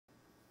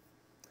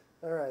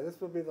All right, this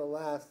will be the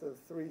last of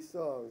 3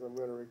 songs I'm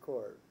going to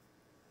record.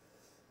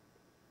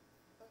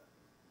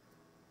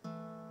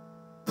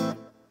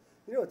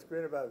 You know what's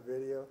great about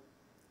video?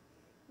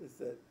 Is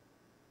that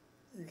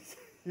you,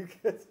 you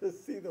get to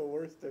see the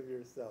worst of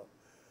yourself.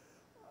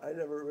 I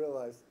never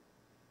realized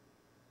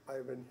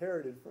I've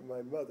inherited from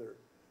my mother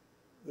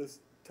this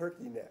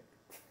turkey neck.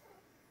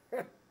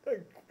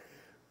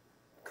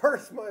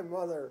 Curse my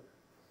mother.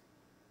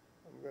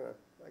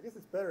 I guess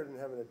it's better than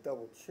having a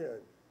double chin.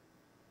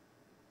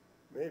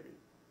 Maybe.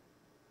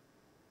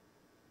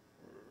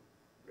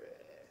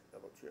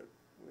 Double chin.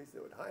 At least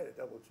it would hide a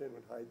double chin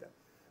would hide that.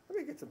 Let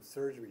me get some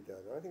surgery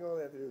done. I think all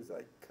I have to do is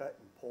like cut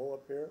and pull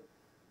up here.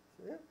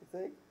 So, yeah, you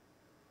think?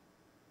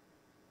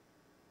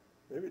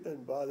 Maybe it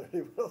doesn't bother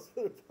anyone else,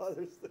 but it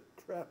bothers the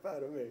crap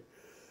out of me.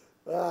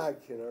 I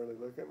can hardly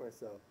look at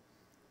myself.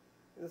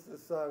 This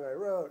is a song I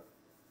wrote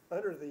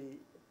under the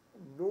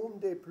nom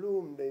de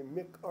plume de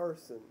Mick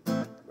Aarson.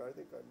 I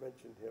think I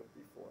mentioned him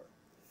before.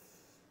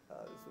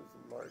 This was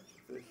in March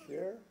of this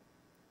year.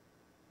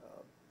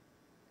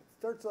 It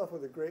starts off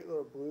with a great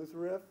little blues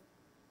riff,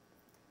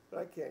 but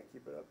I can't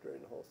keep it up during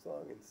the whole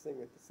song and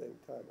sing at the same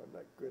time. I'm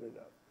not good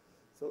enough.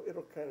 So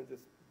it'll kind of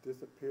just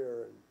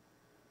disappear, and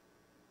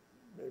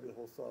maybe the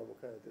whole song will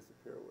kind of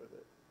disappear with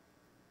it.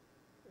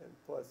 And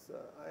plus,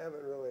 I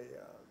haven't really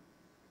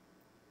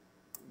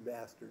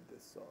mastered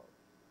this song.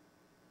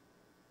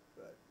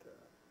 But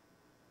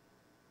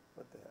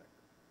what the heck?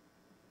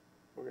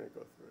 We're going to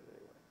go through it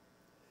anyway.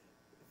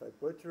 If I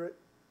butcher it,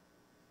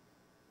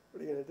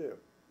 what are you going to do?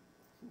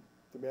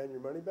 Demand your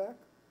money back?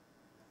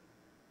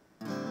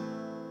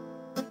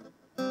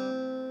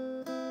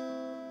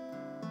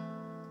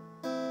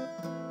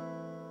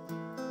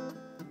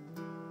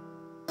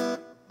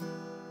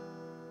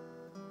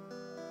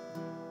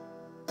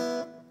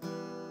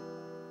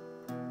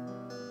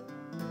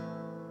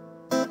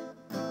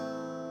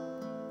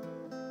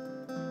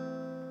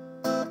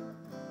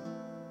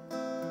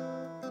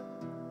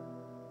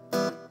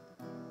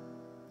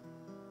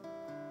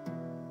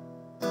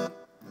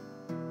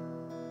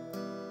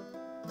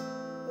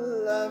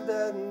 Love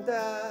doesn't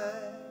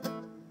die.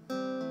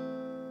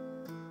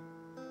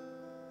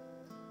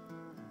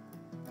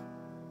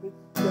 It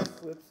just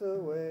slips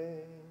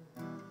away.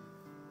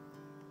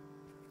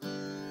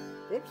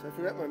 Oops, I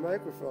forgot my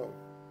microphone.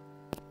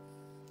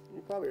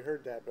 You probably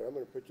heard that, but I'm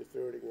going to put you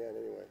through it again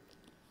anyway.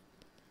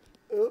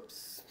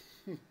 Oops.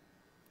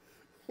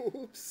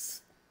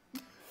 Oops.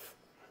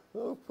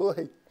 Oh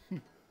boy.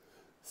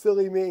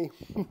 Silly me.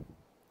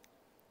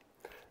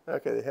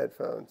 Okay, the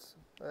headphones.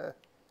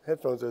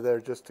 Headphones are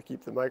there just to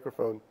keep the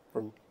microphone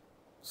from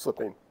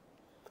slipping.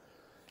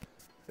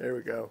 There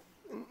we go.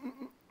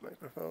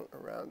 Microphone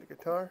around the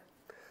guitar.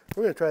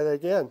 We're going to try that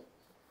again.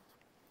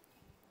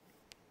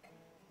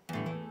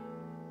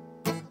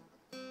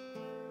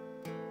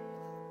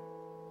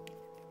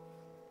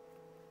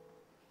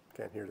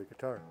 Can't hear the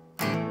guitar.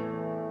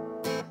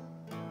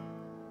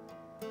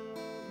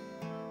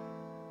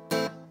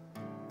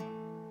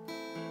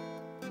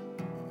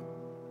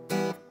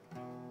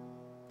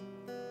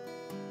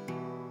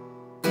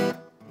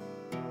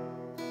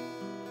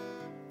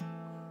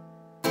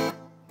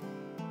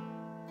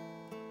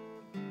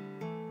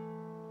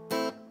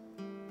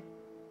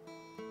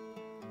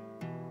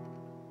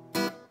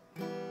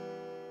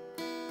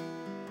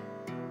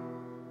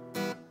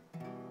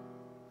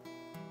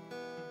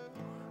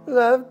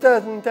 Love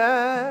doesn't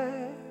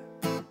die.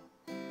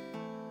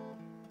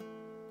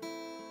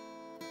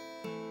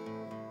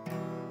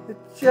 It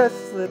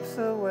just slips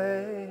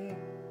away.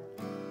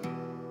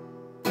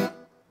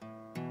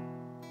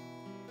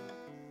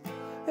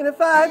 And if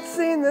I'd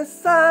seen the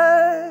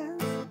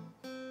signs,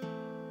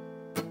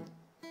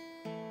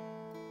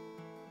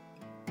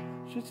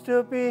 she'd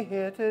still be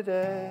here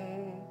today.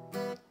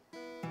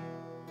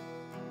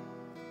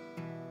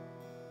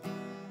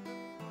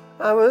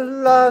 I was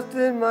lost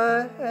in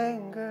my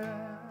anger.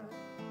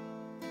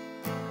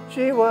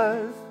 She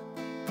was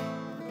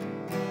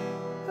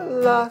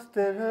lost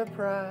in her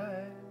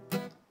pride.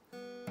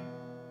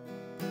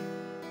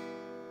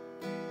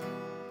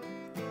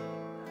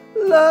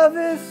 Love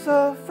is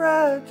so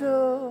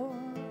fragile.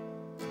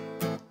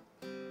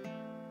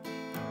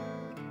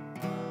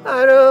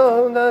 I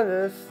don't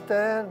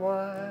understand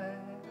why.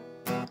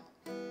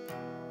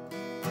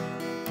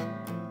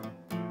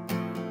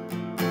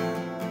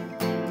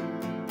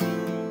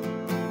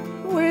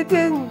 We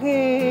didn't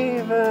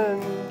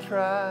even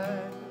try.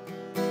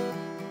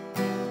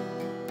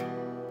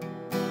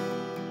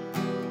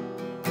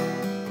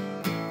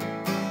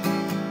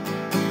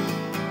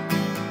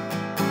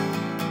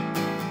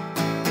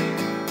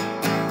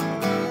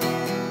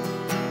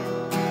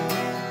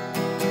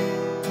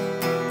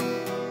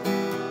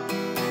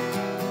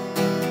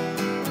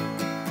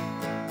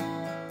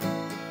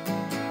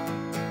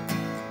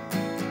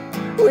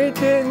 We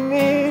didn't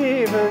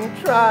even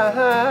try.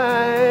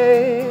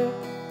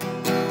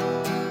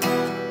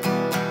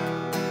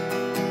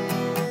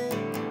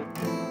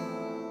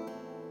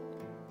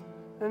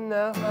 And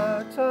now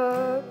hearts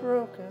are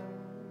broken.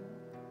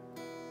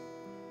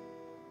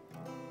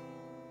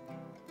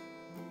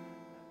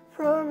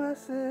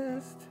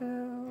 promises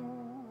too.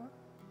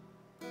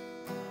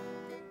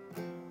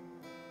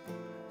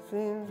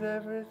 Seems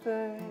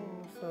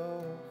everything's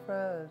so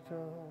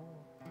fragile,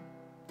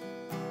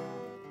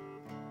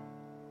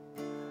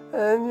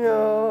 and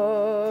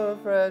you're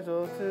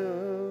fragile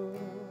too.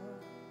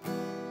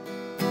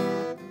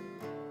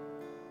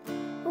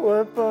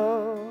 We're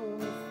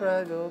both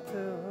fragile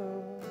too.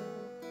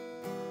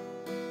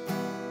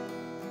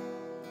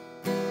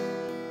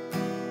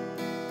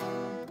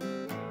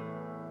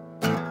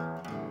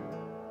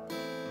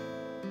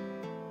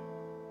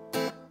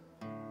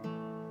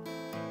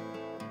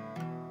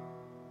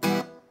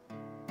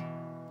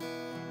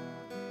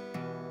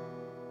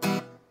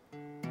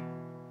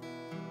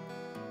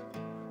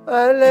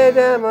 I lay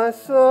down my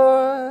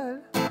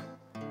sword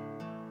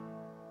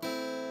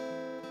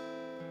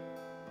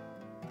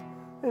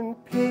in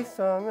peace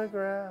on the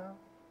ground.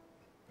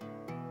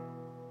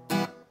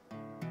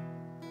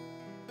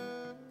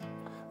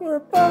 We're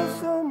both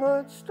so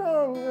much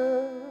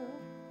stronger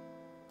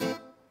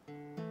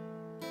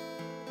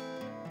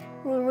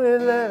when we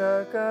let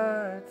our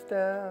guards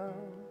down.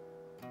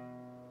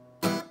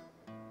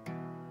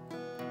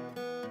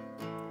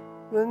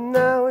 But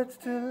now it's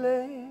too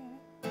late.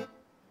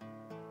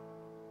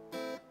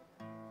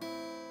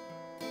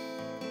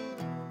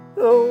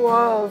 The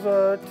walls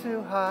are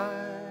too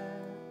high.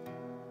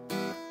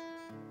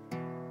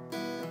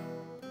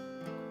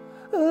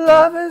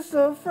 Love is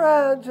so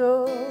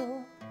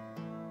fragile.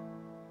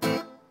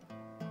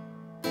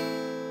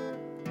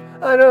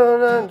 I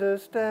don't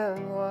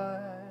understand why.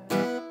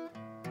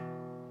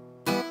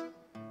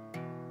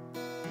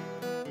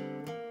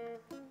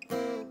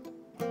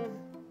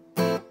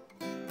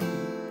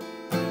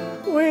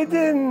 We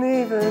didn't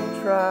even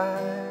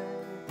try.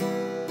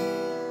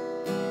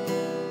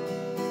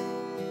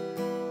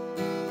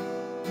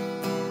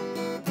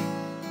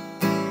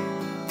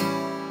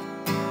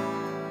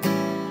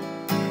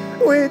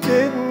 We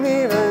didn't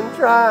even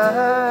try.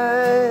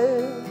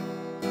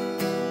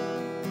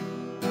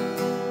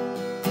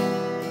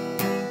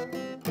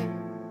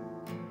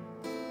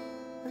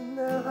 And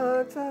our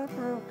hearts are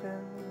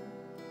broken.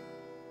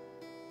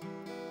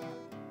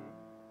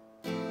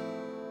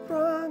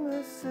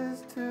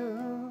 Promises too.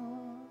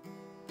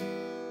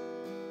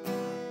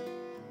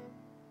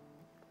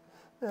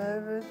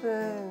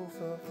 Everything's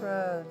so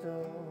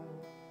fragile,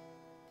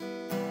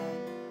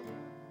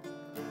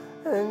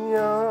 and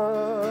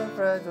you're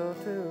fragile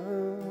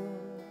too.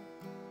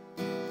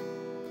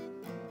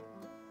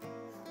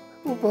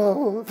 We're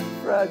both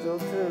fragile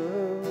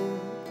too.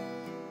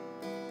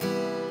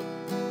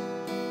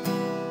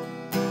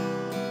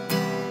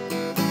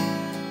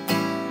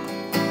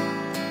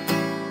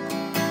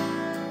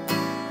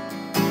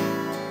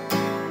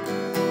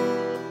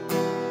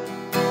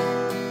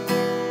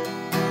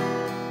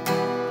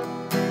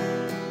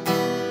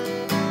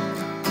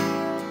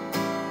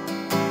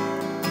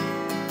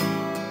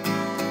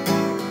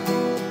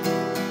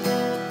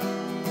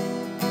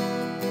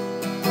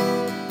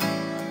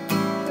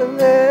 And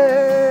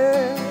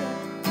then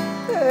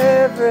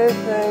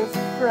everything's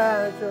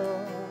fragile,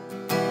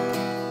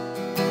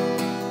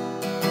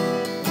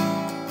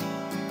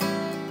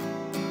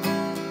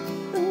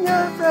 and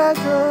you're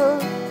fragile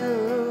too.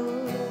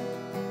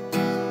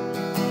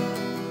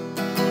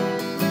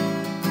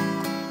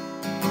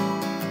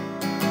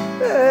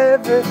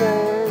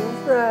 Everything's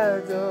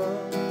fragile.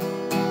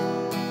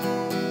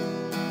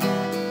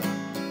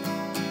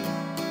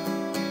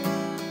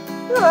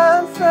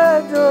 I'm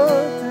fragile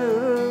too.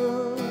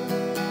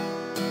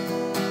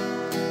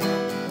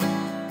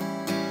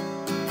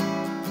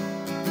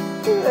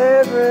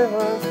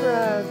 Everyone's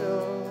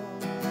fragile.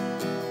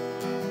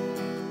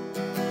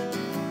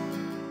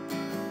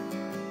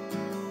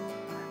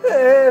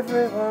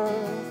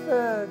 Everyone's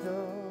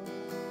fragile.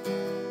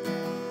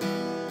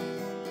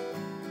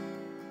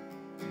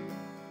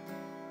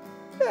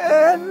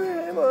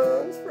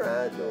 Everyone's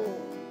fragile.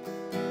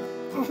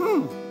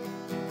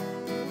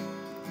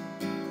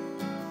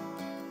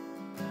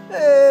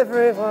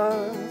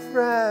 Everyone's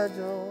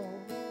fragile.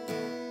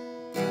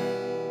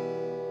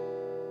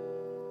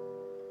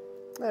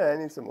 I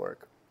need some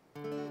work.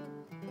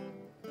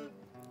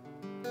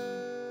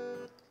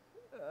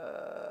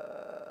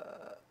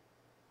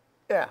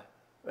 Yeah,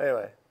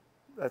 anyway,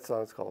 that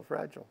song's called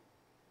Fragile.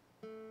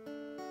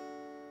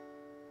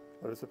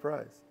 What a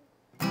surprise.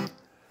 All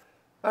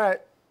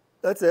right,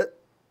 that's it.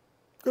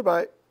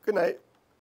 Goodbye. Good night.